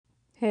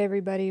Hey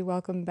everybody,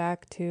 welcome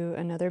back to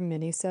another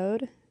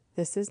Minisode.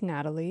 This is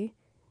Natalie,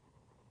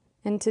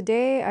 and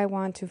today I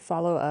want to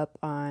follow up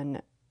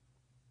on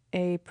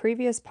a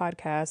previous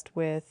podcast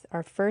with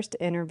our first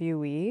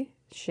interviewee,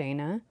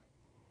 Shayna,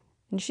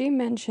 and she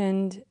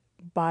mentioned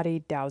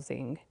body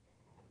dowsing.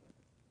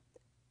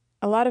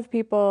 A lot of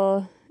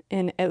people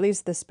in at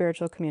least the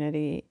spiritual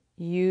community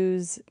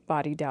use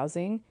body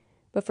dowsing,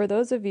 but for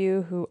those of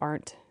you who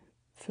aren't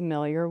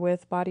familiar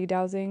with body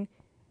dowsing,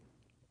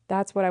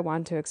 that's what I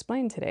want to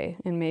explain today,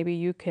 and maybe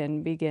you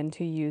can begin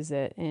to use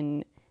it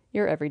in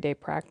your everyday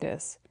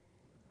practice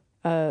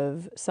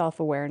of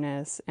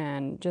self-awareness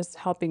and just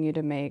helping you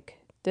to make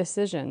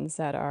decisions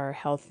that are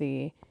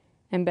healthy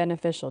and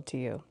beneficial to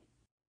you.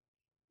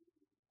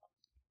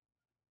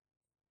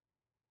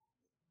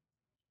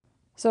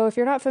 So if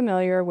you're not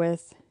familiar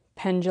with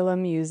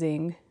pendulum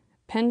using,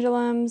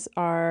 pendulums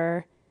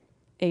are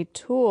a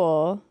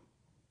tool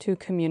to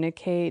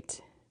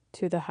communicate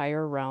to the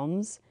higher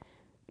realms,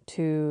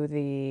 to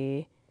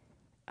the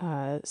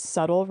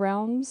subtle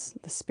realms,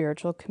 the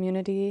spiritual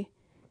community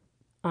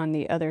on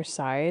the other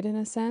side, in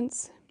a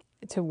sense,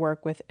 to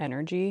work with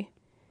energy.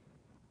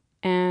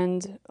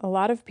 And a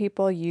lot of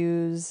people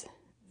use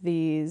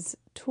these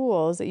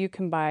tools that you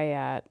can buy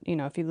at,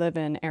 if you live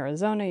in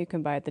Arizona, you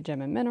can buy at the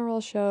Gem and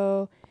Mineral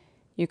Show.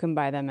 You can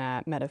buy them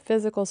at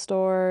metaphysical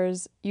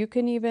stores. You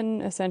can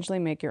even essentially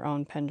make your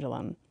own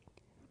pendulum.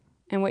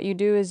 And what you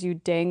do is you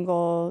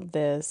dangle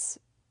this,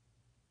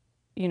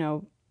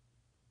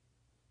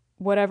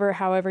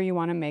 however you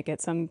want to make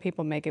it. Some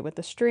people make it with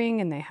a string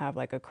and they have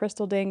like a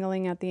crystal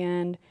dangling at the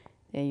end.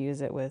 They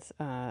use it with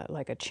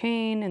like a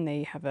chain and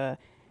they have a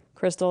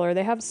crystal, or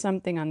they have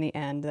something on the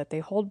end that they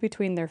hold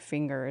between their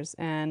fingers,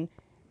 and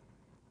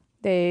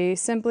they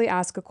simply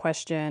ask a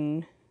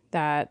question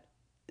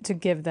to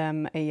give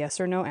them a yes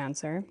or no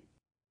answer.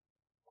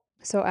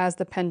 So as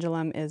the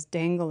pendulum is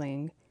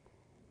dangling,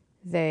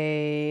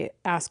 they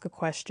ask a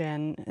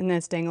question, and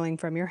it's dangling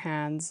from your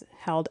hands,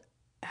 held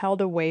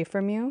away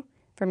from you,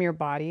 from your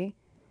body,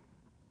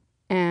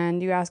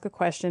 and you ask a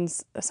question,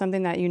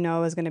 something that you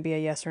know is going to be a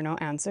yes or no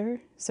answer.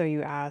 So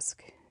you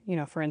ask,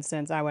 for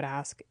instance, I would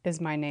ask,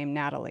 is my name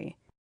Natalie?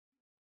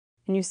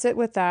 And you sit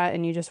with that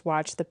and you just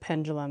watch the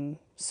pendulum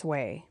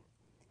sway.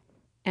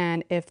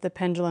 And if the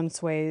pendulum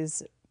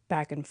sways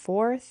back and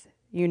forth,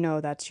 you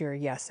know that's your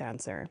yes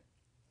answer.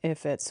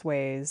 If it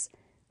sways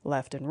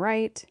left and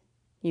right,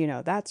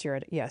 that's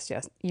your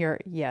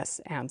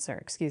yes answer,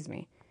 excuse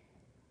me.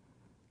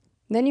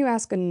 Then you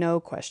ask a no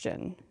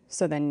question.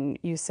 So then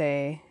you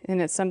say, and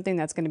it's something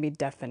that's going to be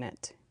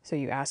definite. So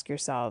you ask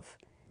yourself,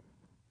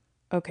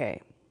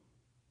 okay,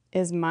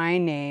 is my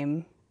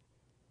name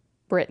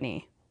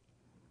Brittany?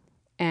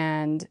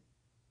 And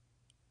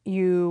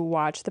you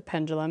watch the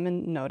pendulum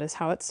and notice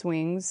how it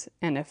swings.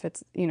 And if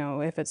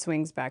it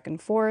swings back and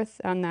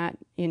forth on that,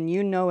 and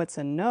it's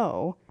a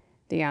no,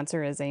 the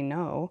answer is a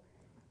no.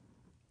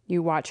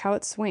 You watch how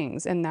it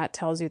swings, and that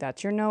tells you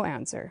that's your no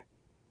answer.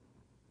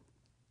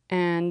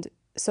 And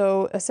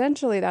so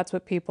essentially that's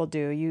what people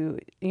do.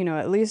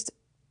 At least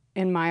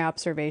in my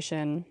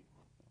observation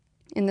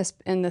in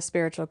the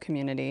spiritual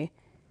community,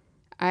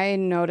 I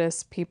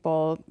notice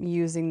people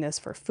using this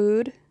for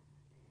food.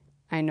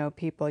 I know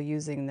people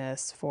using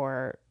this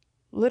for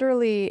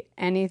literally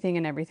anything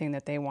and everything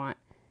that they want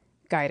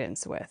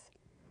guidance with.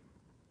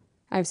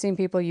 I've seen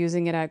people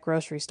using it at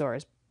grocery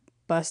stores,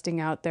 busting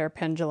out their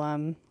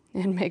pendulum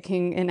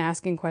and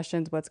asking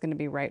questions what's going to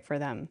be right for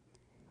them.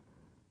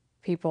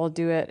 People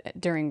do it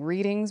during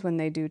readings when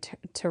they do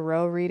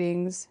tarot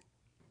readings.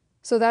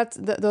 So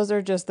those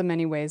are just the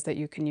many ways that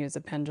you can use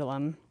a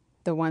pendulum,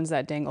 the ones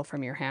that dangle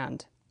from your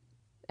hand.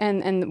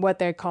 And what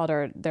they're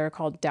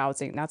called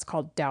dowsing. That's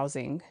called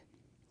dowsing.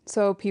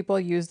 So people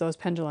use those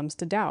pendulums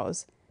to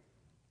dowse.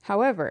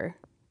 However,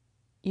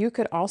 you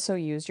could also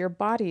use your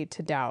body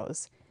to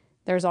dowse.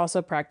 There's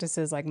also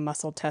practices like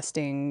muscle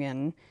testing,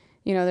 and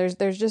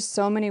there's just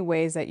so many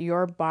ways that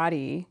your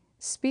body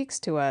speaks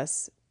to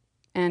us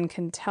and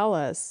can tell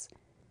us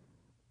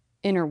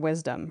inner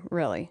wisdom,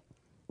 really.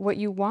 What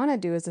you want to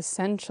do is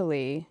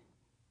essentially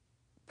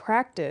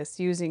practice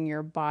using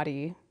your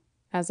body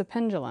as a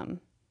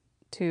pendulum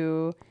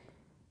to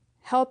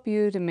help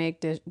you to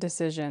make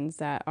decisions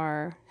that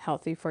are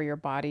healthy for your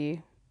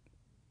body,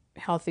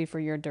 healthy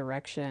for your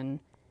direction,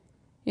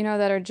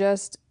 that are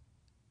just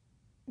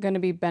going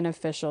to be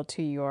beneficial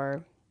to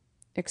your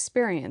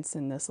experience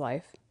in this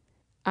life.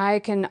 I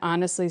can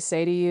honestly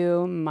say to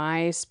you,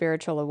 my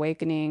spiritual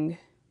awakening,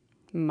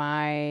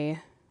 my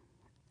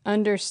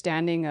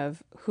understanding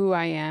of who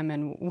I am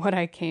and what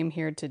I came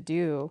here to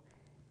do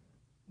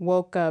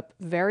woke up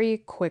very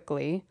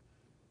quickly.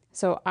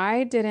 So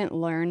I didn't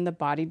learn the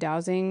body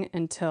dowsing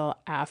until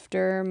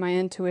after my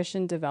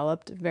intuition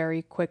developed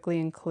very quickly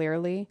and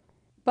clearly.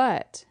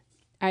 But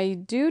I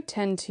do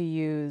tend to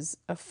use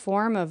a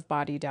form of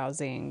body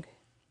dowsing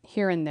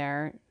here and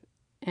there,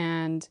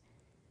 and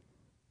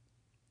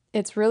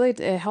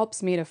it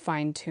helps me to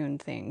fine-tune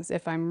things.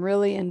 If I'm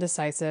really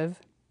indecisive,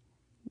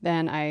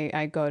 then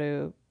I go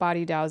to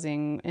body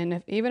dowsing.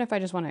 And even if I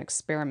just want to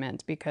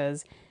experiment,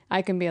 because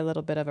I can be a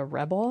little bit of a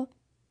rebel.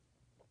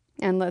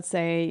 And let's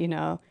say,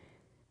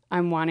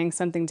 I'm wanting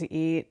something to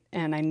eat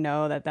and I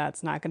know that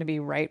that's not going to be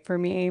right for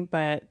me,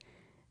 but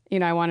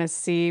I want to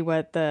see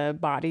what the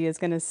body is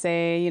going to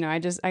say.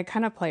 I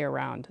kind of play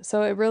around.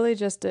 So it really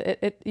just,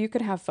 you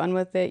could have fun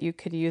with it. You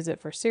could use it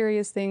for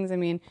serious things. I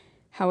mean,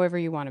 however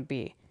you want to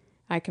be.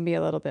 I can be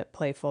a little bit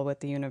playful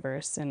with the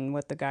universe and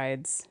what the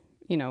guides,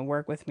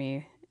 work with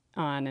me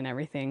on and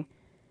everything.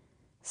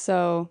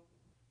 So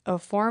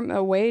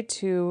a way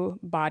to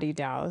body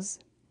douse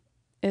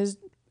is,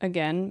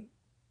 again,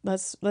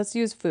 let's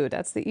use food.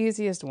 That's the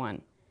easiest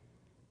one.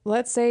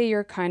 Let's say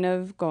you're kind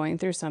of going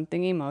through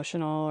something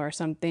emotional or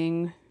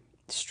something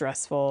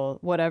stressful,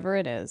 whatever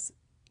it is,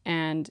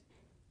 and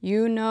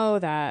you know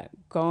that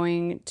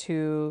going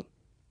to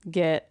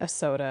get a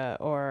soda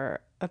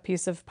or a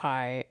piece of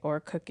pie or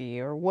cookie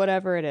or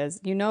whatever it is,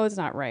 it's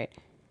not right.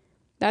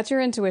 That's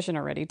your intuition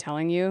already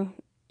telling you.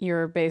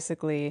 You're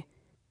basically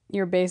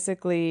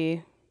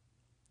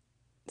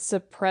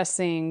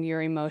suppressing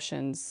your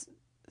emotions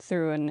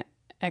through an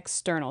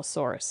external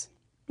source,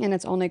 and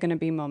it's only going to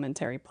be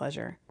momentary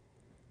pleasure.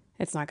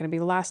 It's not going to be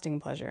lasting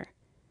pleasure.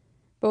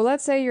 But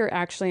let's say you're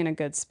actually in a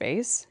good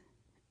space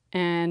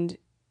and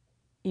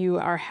you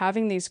are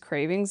having these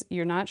cravings,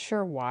 you're not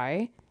sure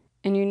why,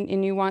 and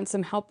you want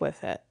some help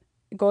with it.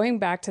 Going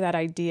back to that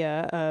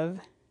idea of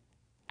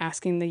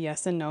asking the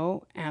yes and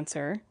no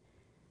answer,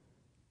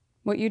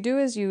 what you do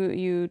is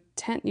you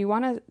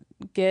want to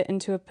get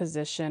into a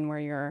position where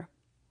you're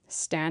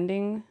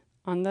standing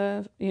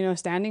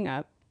standing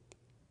up,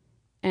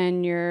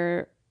 and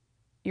you're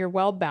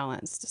well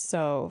balanced.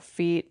 So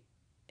feet,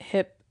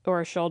 hip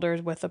or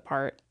shoulders width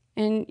apart.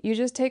 And you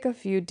just take a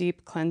few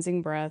deep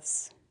cleansing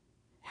breaths,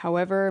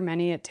 however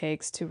many it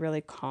takes to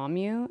really calm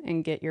you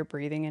and get your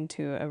breathing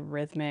into a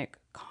rhythmic,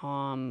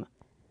 calm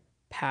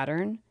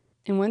pattern.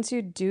 And once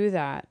you do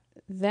that,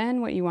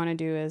 then what you want to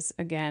do is,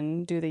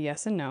 again, do the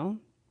yes and no.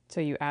 So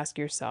you ask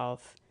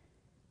yourself,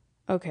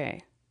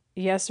 okay,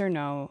 yes or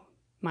no,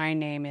 my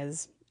name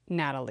is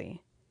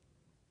Natalie.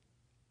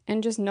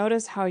 And just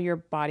notice how your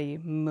body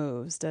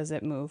moves. Does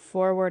it move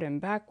forward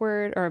and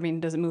backward?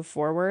 Does it move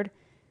forward?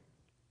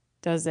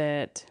 Does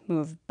it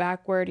move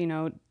backward?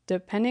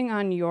 Depending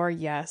on your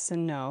yes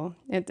and no,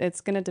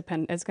 it's going to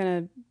depend. It's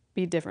going to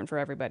be different for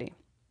everybody.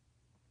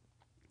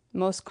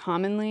 Most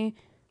commonly,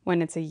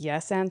 when it's a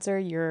yes answer,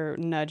 you're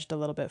nudged a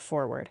little bit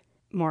forward.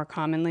 More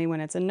commonly,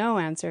 when it's a no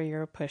answer,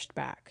 you're pushed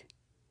back.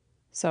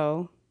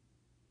 So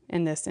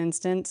in this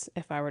instance,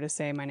 if I were to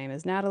say my name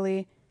is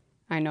Natalie,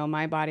 I know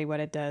my body, what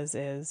it does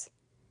is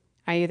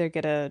I either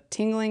get a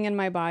tingling in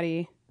my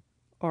body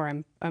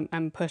or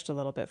I'm pushed a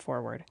little bit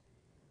forward.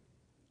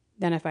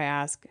 Then if I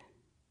ask,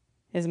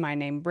 is my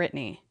name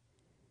Brittany?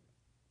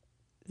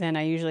 Then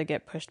I usually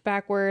get pushed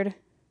backward,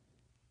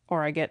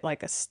 or I get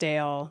like a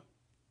stale,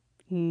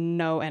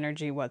 no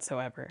energy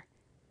whatsoever.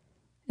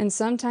 And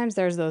sometimes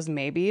there's those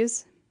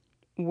maybes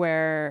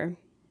where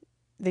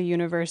the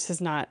universe is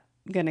not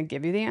going to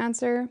give you the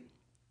answer.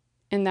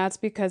 And that's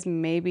because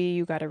maybe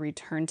you got to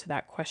return to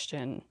that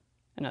question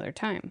another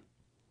time.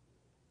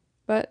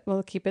 But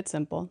we'll keep it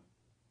simple.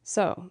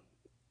 So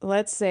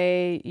let's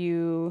say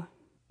you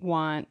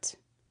want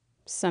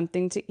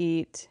something to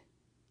eat.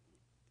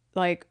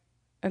 Like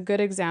a good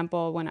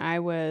example, when I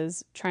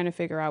was trying to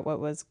figure out what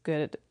was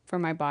good for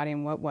my body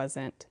and what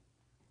wasn't,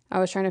 I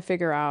was trying to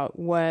figure out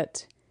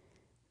what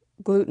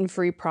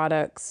gluten-free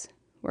products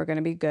were going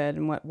to be good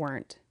and what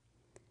weren't.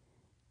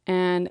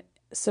 And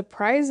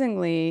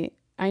surprisingly,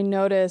 I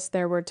noticed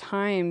there were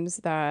times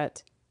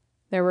that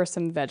there were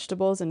some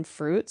vegetables and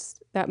fruits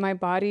that my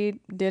body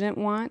didn't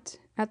want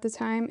at the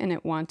time, and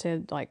it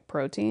wanted like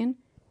protein.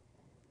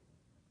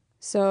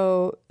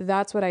 So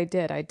that's what I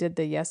did. I did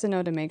the yes and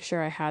no to make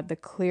sure I had the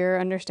clear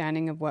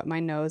understanding of what my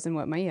no's and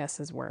what my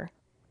yeses were.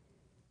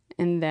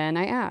 And then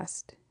I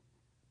asked,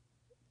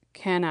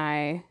 can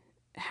I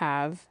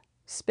have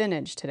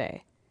spinach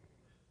today?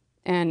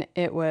 And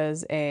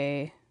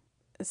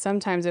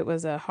sometimes it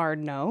was a hard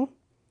no,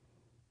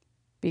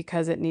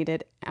 because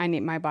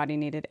my body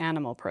needed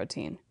animal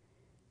protein.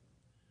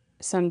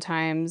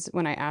 Sometimes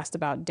when I asked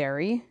about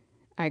dairy,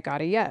 I got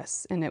a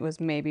yes, and it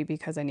was maybe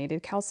because I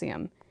needed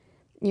calcium.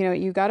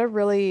 You got to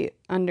really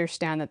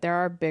understand that there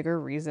are bigger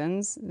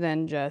reasons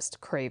than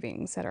just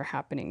cravings that are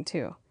happening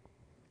too.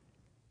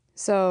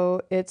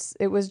 So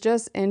it was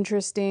just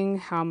interesting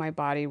how my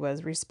body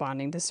was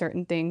responding to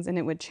certain things, and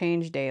it would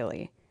change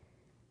daily.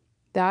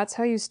 That's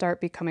how you start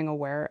becoming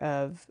aware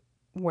of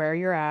where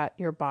you're at,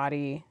 your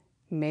body.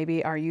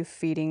 Maybe are you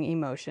feeding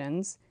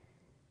emotions?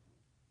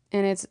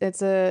 And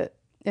it's a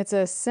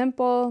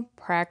simple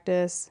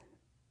practice.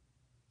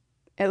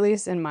 At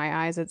least in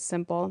my eyes, it's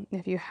simple.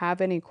 If you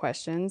have any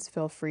questions,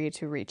 feel free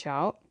to reach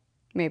out.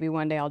 Maybe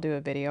one day I'll do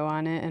a video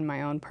on it in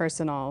my own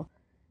personal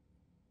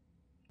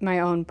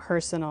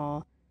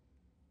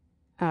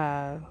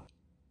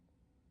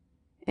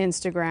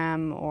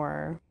Instagram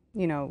or,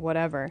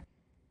 whatever.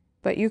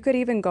 But you could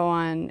even go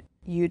on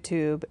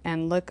YouTube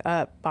and look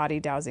up body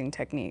dowsing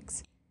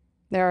techniques.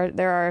 There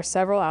are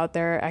several out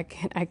there. I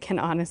can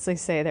honestly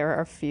say there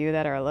are a few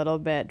that are a little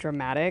bit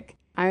dramatic.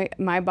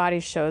 My body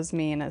shows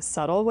me in a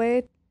subtle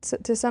way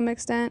to some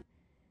extent.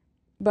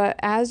 But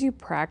as you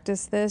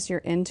practice this, your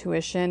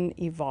intuition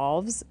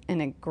evolves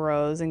and it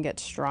grows and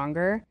gets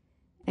stronger.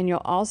 And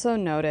you'll also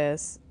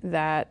notice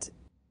that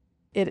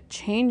it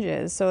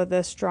changes. So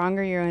the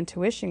stronger your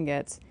intuition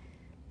gets,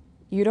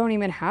 you don't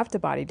even have to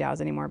body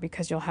dowse anymore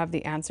because you'll have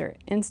the answer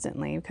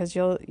instantly, because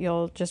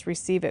you'll just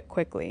receive it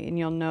quickly and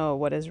you'll know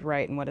what is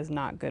right and what is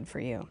not good for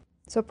you.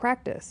 So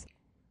practice,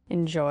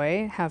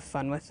 enjoy, have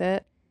fun with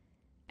it,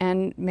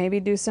 and maybe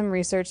do some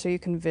research so you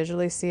can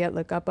visually see it.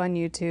 Look up on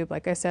YouTube.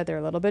 Like I said, they're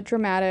a little bit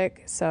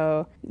dramatic,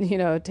 so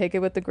take it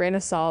with a grain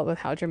of salt with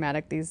how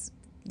dramatic these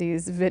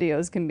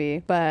videos can be.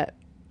 But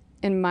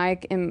in my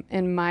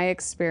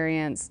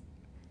experience,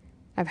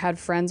 I've had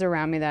friends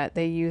around me that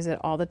they use it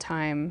all the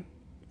time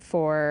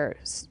for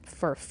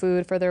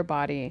food for their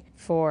body,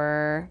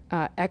 for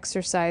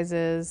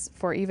exercises,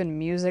 for even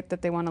music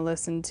that they want to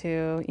listen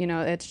to.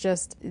 It's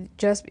just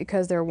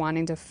because they're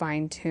wanting to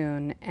fine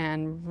tune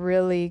and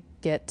really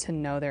get to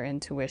know their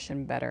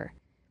intuition better.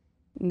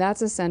 And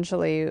that's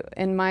essentially,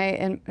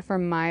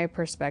 from my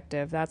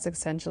perspective, that's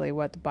essentially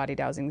what the body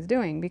dowsing is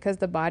doing, because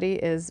the body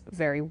is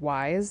very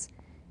wise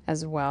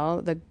as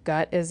well. The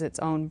gut is its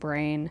own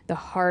brain. The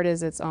heart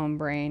is its own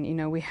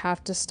brain. We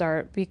have to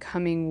start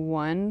becoming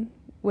one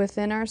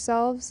within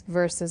ourselves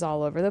versus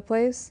all over the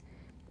place.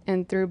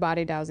 And through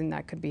body dowsing,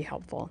 that could be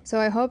helpful. So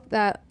I hope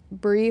that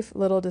brief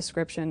little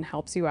description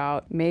helps you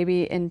out,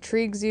 maybe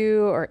intrigues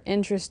you or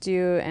interests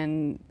you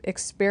in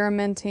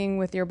experimenting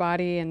with your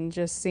body and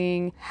just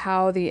seeing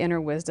how the inner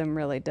wisdom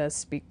really does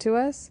speak to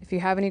us. If you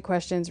have any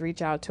questions,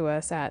 reach out to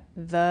us at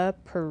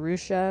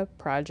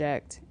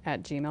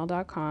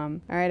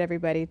thepurushaproject@gmail.com. All right,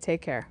 everybody,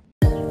 take care.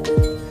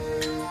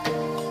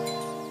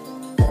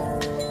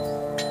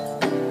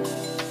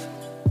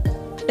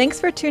 Thanks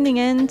for tuning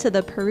in to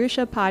the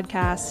Purusha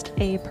Podcast,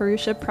 a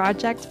Purusha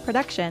Project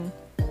production.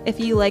 If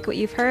you like what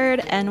you've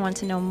heard and want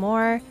to know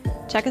more,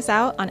 check us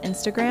out on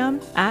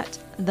Instagram at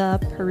the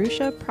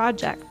Purusha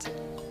Project.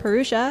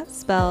 Purusha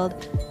spelled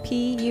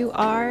P-U-R-U-S-A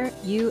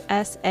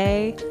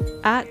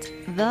at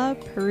the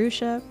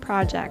Purusha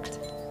Project,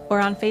 or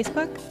on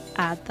Facebook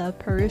at the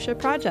Purusha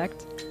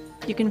Project.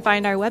 You can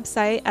find our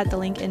website at the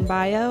link in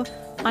bio,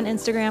 on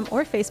Instagram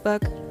or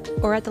Facebook,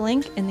 or at the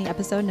link in the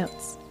episode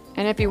notes.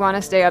 And if you want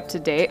to stay up to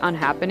date on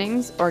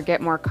happenings or get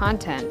more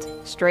content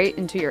straight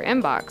into your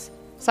inbox,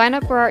 sign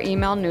up for our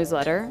email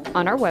newsletter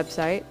on our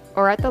website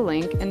or at the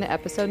link in the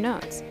episode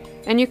notes.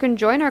 And you can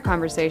join our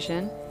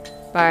conversation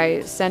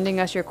by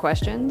sending us your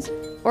questions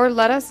or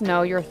let us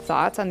know your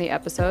thoughts on the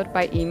episode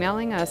by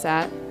emailing us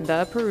at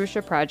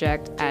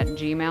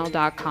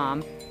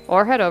thepurushaproject@gmail.com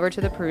or head over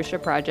to the Purusha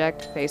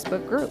Project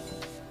Facebook group.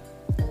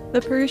 The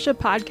Purusha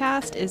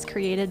Podcast is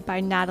created by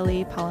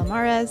Natalie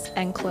Palomares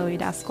and Chloe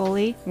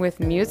Dascoli,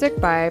 with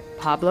music by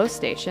Pablo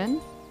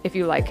Station. If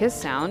you like his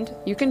sound,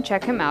 you can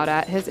check him out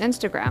at his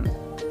Instagram,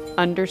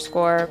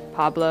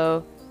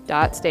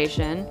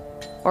 _Pablo.station,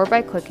 or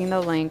by clicking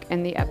the link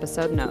in the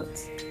episode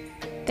notes.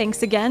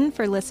 Thanks again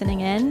for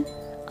listening in.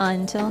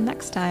 Until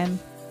next time.